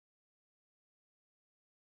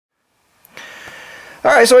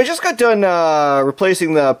Alright, so I just got done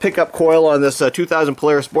replacing the pickup coil on this 2000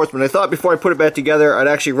 Polaris Sportsman. I thought before I put it back together, I'd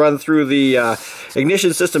actually run through the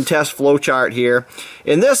ignition system test flowchart here.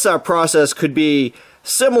 And this process could be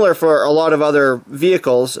similar for a lot of other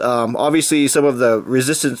vehicles. Obviously, some of the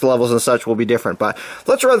resistance levels and such will be different, but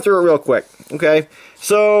let's run through it real quick. Okay,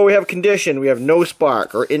 so we have condition, we have no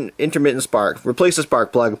spark or intermittent spark. Replace the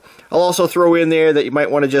spark plug. I'll also throw in there that you might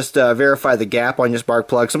want to just verify the gap on your spark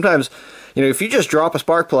plug. Sometimes, you know, if you just drop a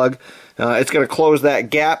spark plug, it's going to close that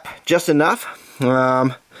gap just enough.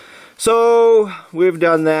 So we've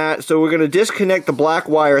done that. So we're going to disconnect the black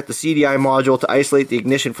wire at the CDI module to isolate the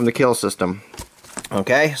ignition from the kill system.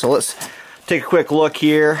 Okay, so let's take a quick look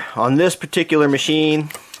here on this particular machine.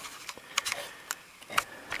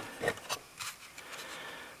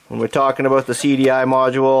 When we're talking about the CDI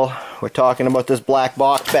module, we're talking about this black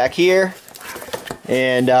box back here.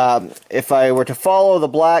 And if I were to follow the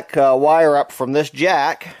black wire up from this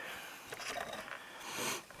jack,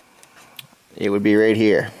 it would be right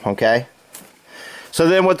here, okay? So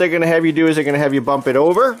then what they're going to have you do is they're going to have you bump it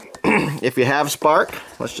over. If you have spark,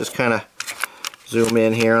 let's just kind of zoom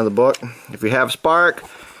in here on the book. If you have spark,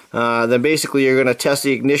 then basically you're going to test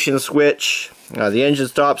the ignition switch, the engine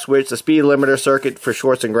stop switch, the speed limiter circuit for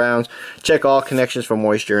shorts and grounds, check all connections for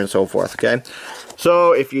moisture and so forth, okay?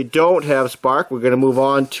 So if you don't have spark, we're going to move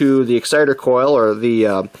on to the exciter coil or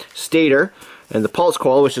the stator and the pulse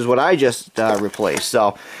coil, which is what I just replaced.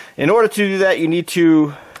 So in order to do that, you need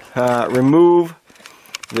to remove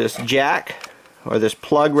this jack, or this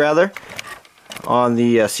plug rather, on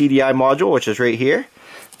the CDI module, which is right here.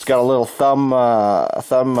 It's got a little thumb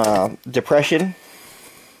depression.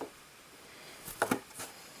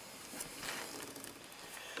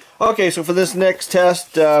 Okay, so for this next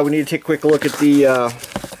test, we need to take a quick look at the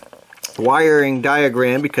wiring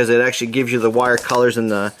diagram, because it actually gives you the wire colors and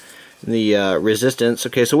the resistance.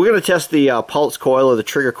 Okay, so we're going to test the pulse coil or the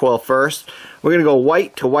trigger coil first. We're going to go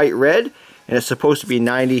white to white red, and it's supposed to be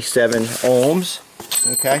 97 ohms.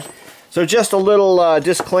 Okay, so just a little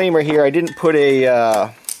disclaimer here. I didn't put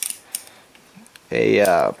a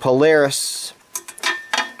Polaris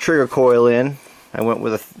trigger coil in. I went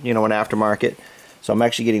with an aftermarket. So I'm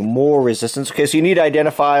actually getting more resistance. Okay, so you need to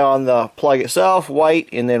identify on the plug itself, white,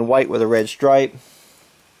 and then white with a red stripe.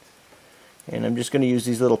 And I'm just going to use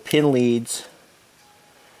these little pin leads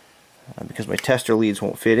because my tester leads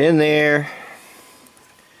won't fit in there.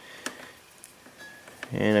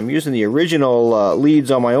 And I'm using the original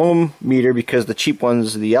leads on my own meter, because the cheap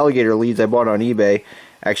ones, the alligator leads I bought on eBay,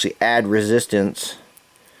 actually add resistance.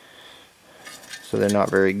 So they're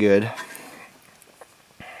not very good.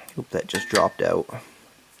 Oop, that just dropped out.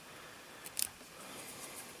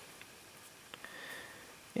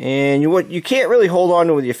 And you can't really hold on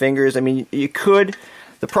to it with your fingers. I mean, you could.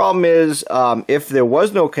 The problem is, if there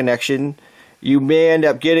was no connection, you may end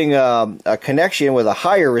up getting a connection with a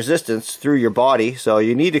higher resistance through your body. So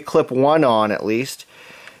you need to clip one on at least.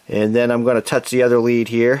 And then I'm going to touch the other lead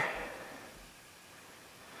here.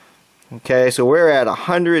 Okay, so we're at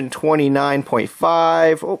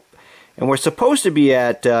 129.5. Oh. And we're supposed to be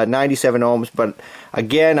at 97 ohms, but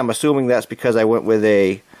again, I'm assuming that's because I went with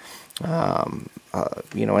a, an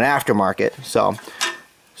aftermarket. So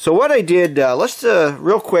what I did, let's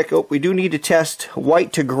real quick. Oh, we do need to test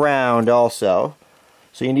white to ground also.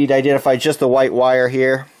 So you need to identify just the white wire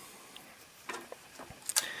here.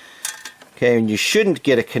 Okay, and you shouldn't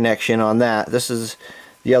get a connection on that. This is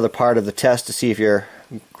the other part of the test to see if you're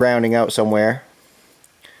grounding out somewhere.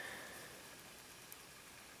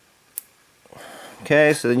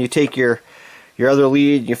 Okay, so then you take your other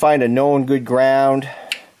lead, you find a known good ground,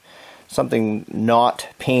 something not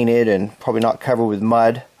painted and probably not covered with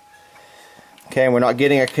mud. Okay, and we're not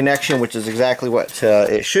getting a connection, which is exactly what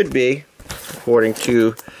it should be according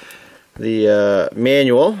to the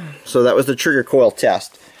manual. So that was the trigger coil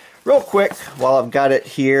test. Real quick, while I've got it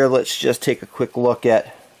here, let's just take a quick look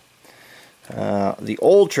at the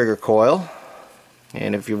old trigger coil.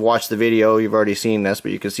 And if you've watched the video, you've already seen this,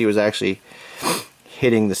 but you can see it was actually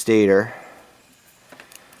hitting the stator,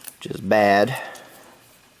 which is bad.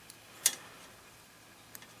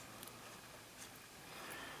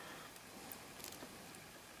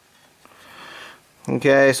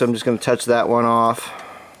 Okay, so I'm just going to touch that one off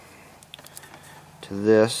to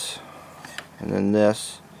this, and then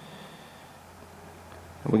this.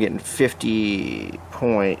 And we're getting about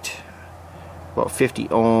 50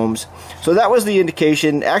 ohms. So that was the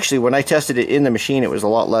indication. Actually, when I tested it in the machine, it was a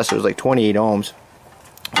lot less. It was like 28 ohms.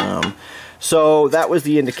 So that was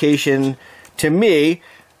the indication to me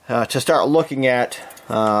to start looking at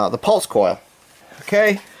the pulse coil.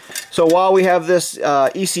 Okay, so while we have this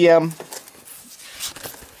ECM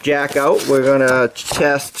jack out, we're going to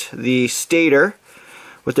test the stator.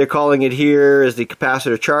 What they're calling it here is the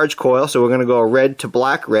capacitor charge coil. So we're going to go red to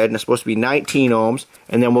black red, and it's supposed to be 19 ohms,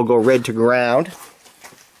 and then we'll go red to ground.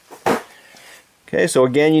 Okay, so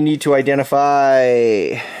again, you need to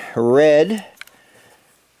identify red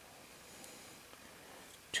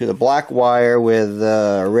to the black wire with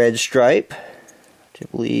a red stripe, which I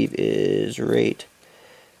believe is right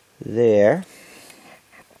there.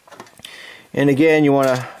 And again, you want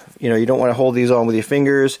to, you don't want to hold these on with your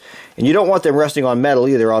fingers, and you don't want them resting on metal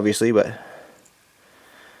either, obviously, but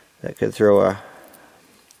that could throw a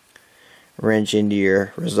wrench into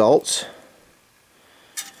your results.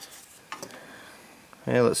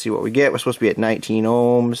 Okay, let's see what we get. We're supposed to be at 19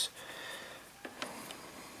 ohms.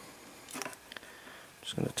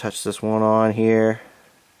 Just going to touch this one on here.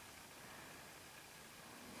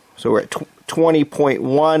 So we're at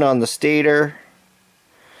 20.1 on the stator.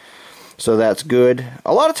 So that's good.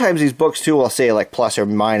 A lot of times these books too will say like plus or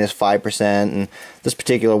minus 5%, and this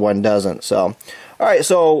particular one doesn't. So, alright,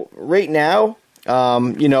 so right now, I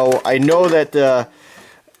know that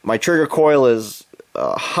my trigger coil is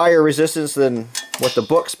higher resistance than what the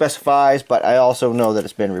book specifies, but I also know that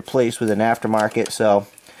it's been replaced with an aftermarket, so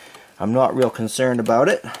I'm not real concerned about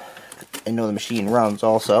it. I know the machine runs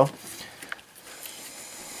also.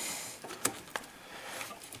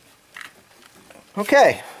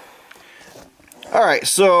 Okay. Alright,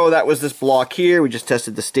 so that was this block here. We just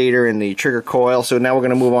tested the stator and the trigger coil. So now we're going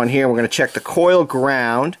to move on here and we're going to check the coil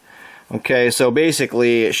ground. Okay, so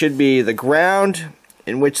basically it should be the ground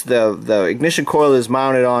in which the ignition coil is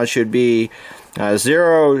mounted on should be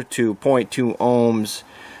 0 to 0.2 ohms.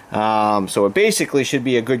 So it basically should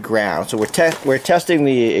be a good ground. So we're testing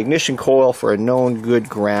the ignition coil for a known good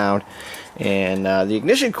ground. And the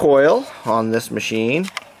ignition coil on this machine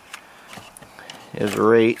is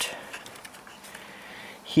right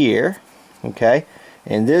here, okay,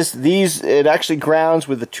 and it actually grounds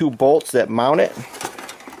with the two bolts that mount it,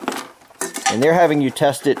 and they're having you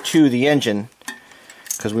test it to the engine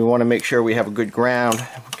because we want to make sure we have a good ground.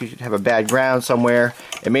 We could have a bad ground somewhere.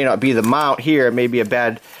 It may not be the mount here, it may be a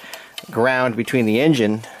bad ground between the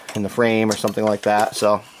engine and the frame or something like that.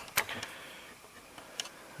 So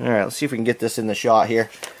alright, let's see if we can get this in the shot here.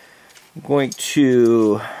 I'm going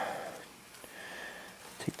to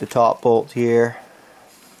take the top bolt here,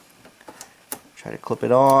 try to clip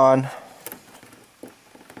it on.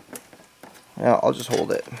 Now I'll just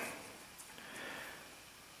hold it.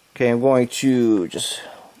 Okay, I'm going to just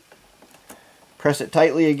press it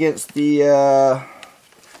tightly against the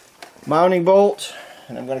mounting bolt,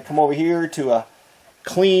 and I'm going to come over here to a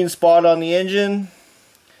clean spot on the engine,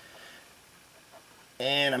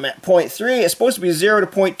 and I'm at 0.3. It's supposed to be 0 to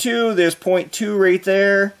 0.2. There's 0.2 right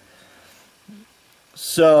there.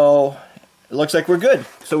 So it looks like we're good.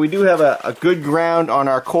 So we do have a good ground on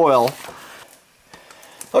our coil.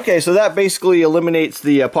 Okay, so that basically eliminates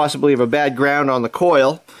the possibility of a bad ground on the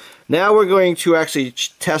coil. Now we're going to actually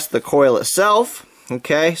test the coil itself.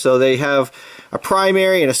 Okay, so they have a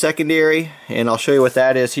primary and a secondary, and I'll show you what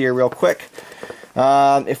that is here real quick.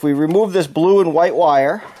 If we remove this blue and white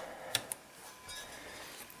wire,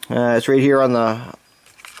 it's right here on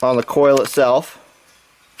the coil itself.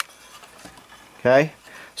 Okay,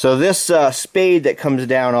 so this spade that comes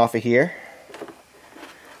down off of here,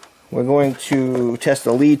 we're going to test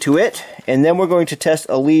a lead to it, and then we're going to test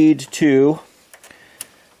a lead to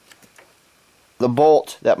the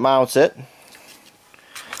bolt that mounts it.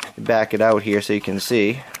 Back it out here so you can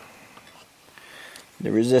see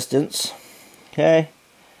the resistance. Okay,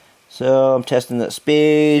 so I'm testing that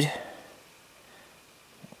spade,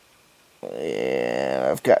 and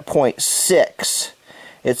I've got 0.6.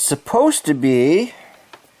 It's supposed to be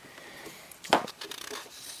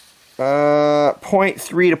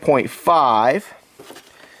 0.3 to 0.5,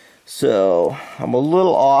 so I'm a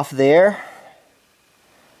little off there.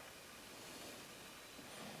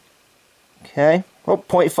 Okay, oh,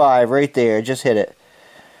 0.5 right there, just hit it.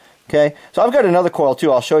 Okay, so I've got another coil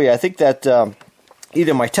too, I'll show you. I think that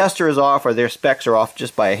either my tester is off or their specs are off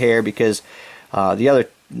just by a hair, because the other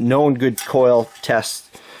known good coil test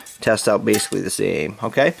out basically the same.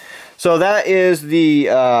 Okay, so that is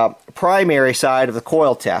the primary side of the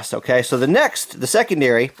coil test. Okay, so the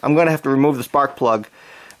secondary, I'm going to have to remove the spark plug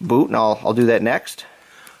boot, and I'll do that next.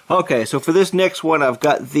 Okay, so for this next one, I've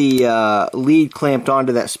got the lead clamped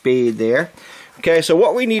onto that spade there. Okay, so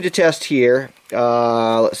what we need to test here,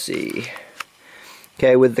 let's see.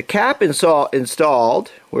 Okay, with the cap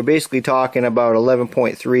installed, we're basically talking about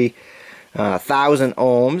 11.3 thousand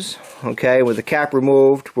ohms. Okay, with the cap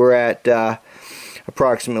removed, we're at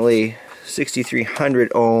approximately 6,300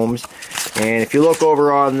 ohms. And if you look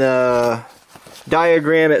over on the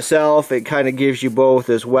diagram itself, it kind of gives you both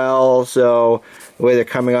as well. So the way they're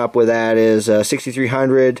coming up with that is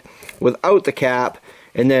 6300 without the cap,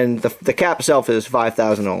 and then the cap itself is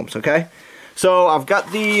 5000 ohms. Okay, so I've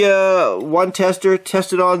got the one tester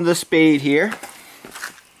tested on the spade here.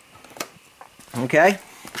 Okay,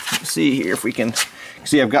 let's see here if we can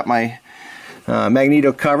see. I've got my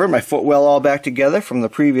magneto cover, my footwell all back together from the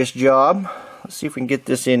previous job. Let's see if we can get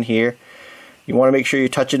this in here. You want to make sure you're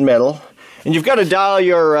touching metal, and you've got to dial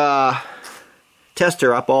your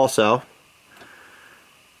tester up also.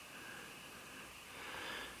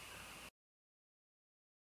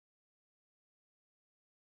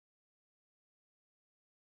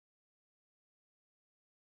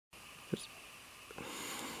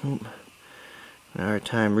 Hard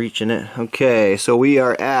time reaching it. Okay, so we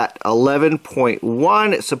are at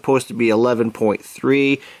 11.1. It's supposed to be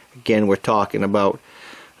 11.3. Again, we're talking about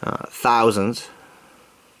thousands.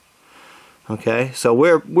 Okay, so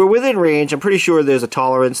we're within range. I'm pretty sure there's a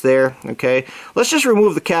tolerance there. Okay, let's just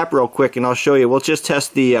remove the cap real quick, and I'll show you. We'll just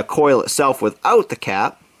test the coil itself without the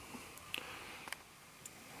cap.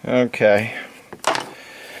 Okay,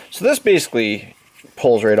 so this basically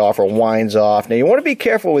pulls right off or winds off. Now you want to be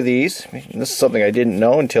careful with these. This is something I didn't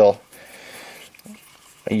know until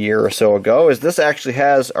a year or so ago, is this actually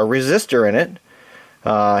has a resistor in it.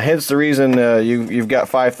 Hence the reason you've got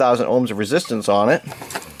 5000 ohms of resistance on it.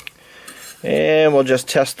 And we'll just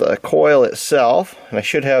test the coil itself, and I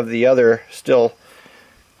should have the other still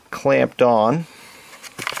clamped on.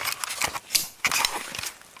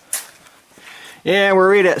 And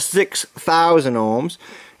we're right at 6000 ohms.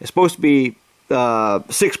 It's supposed to be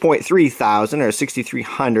 6.3 thousand or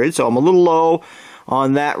 6300, so I'm a little low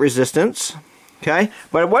on that resistance. Okay,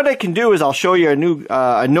 but what I can do is I'll show you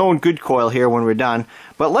a known good coil here when we're done.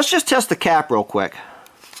 But let's just test the cap real quick.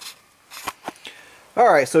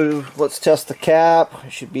 Alright, so let's test the cap.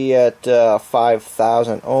 It should be at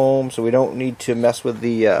 5000 ohms, so we don't need to mess with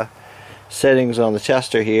the settings on the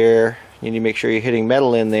tester here. You need to make sure you're hitting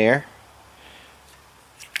metal in there.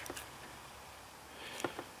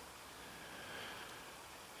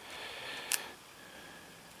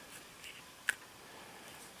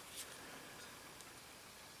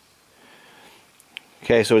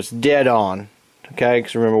 Okay, so it's dead on. Okay,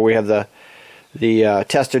 because remember we have the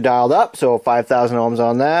tester dialed up, so 5000 ohms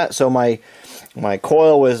on that. So my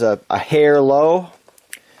coil was a hair low.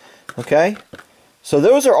 Okay, so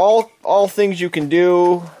those are all things you can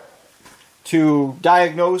do to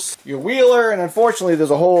diagnose your wheeler. And unfortunately,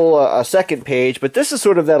 there's a whole a second page, but this is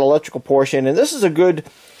sort of that electrical portion, and this is a good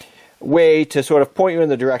way to sort of point you in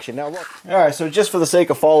the direction. Now look. Alright, so just for the sake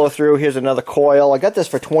of follow through, here's another coil. I got this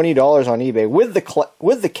for $20 on eBay with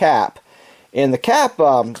the cap, and the cap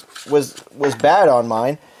was bad on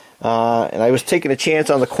mine, and I was taking a chance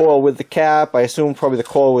on the coil with the cap. I assumed probably the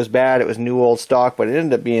coil was bad. It was new old stock, but it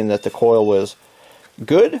ended up being that the coil was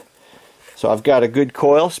good. So I've got a good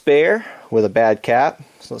coil spare with a bad cap.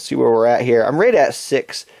 So let's see where we're at here. I'm right at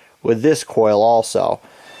 6 with this coil also.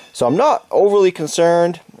 So I'm not overly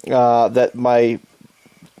concerned that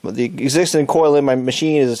the existing coil in my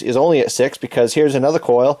machine is only at 6, because here's another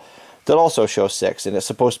coil that also shows 6, and it's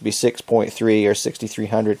supposed to be 6.3 or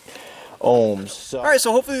 6300 ohms. So. Alright,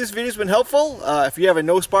 so hopefully this video's been helpful. If you have a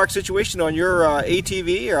no spark situation on your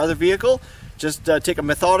ATV or other vehicle, just take a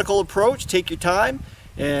methodical approach, take your time,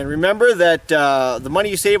 and remember that the money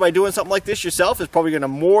you save by doing something like this yourself is probably going to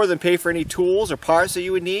more than pay for any tools or parts that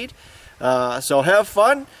you would need. So have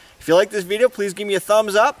fun. If you like this video, please give me a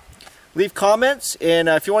thumbs up, leave comments, and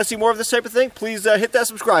if you want to see more of this type of thing, please hit that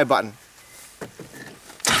subscribe button.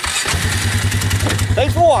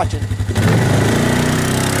 Thanks for watching.